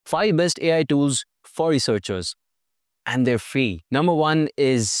5 best AI tools for researchers, and they're free. Number 1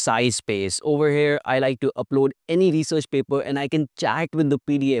 is SciSpace. Over here, I like to upload any research paper and I can chat with the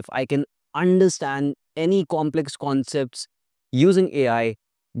PDF. I can understand any complex concepts using AI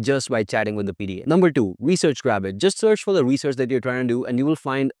just by chatting with the PDF. Number 2, ResearchGrad. Just search for the research that you're trying to do and you will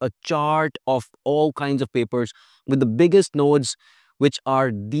find a chart of all kinds of papers with the biggest nodes, which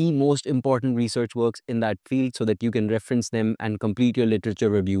are the most important research works in that field, so that you can reference them and complete your literature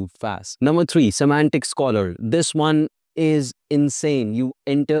review fast. Number 3, Semantic Scholar. This one is insane. You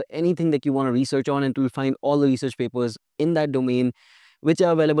enter anything that you want to research on and you will find all the research papers in that domain, which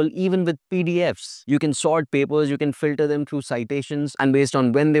are available even with PDFs. You can sort papers, you can filter them through citations and based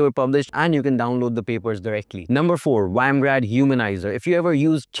on when they were published, and you can download the papers directly. Number 4, YMGrad Humanizer. If you ever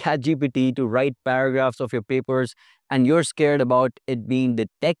use ChatGPT to write paragraphs of your papers and you're scared about it being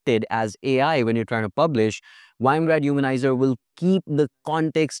detected as AI when you're trying to publish, YMGrad Humanizer will keep the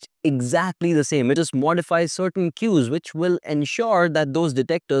context exactly the same. It just modifies certain cues, which will ensure that those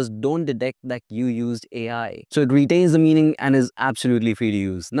detectors don't detect that you used AI. So it retains the meaning and is absolutely free to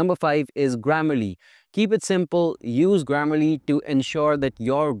use. Number 5 is Grammarly. Keep it simple. Use Grammarly to ensure that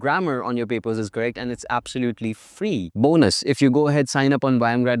your grammar on your papers is correct, and it's absolutely free. Bonus, if you go ahead, sign up on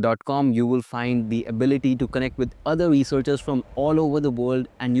YMGrad.com, you will find the ability to connect with other researchers from all over the world,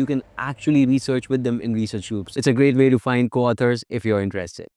 and you can actually research with them in research groups. It's a great way to find co-authors if you're interested.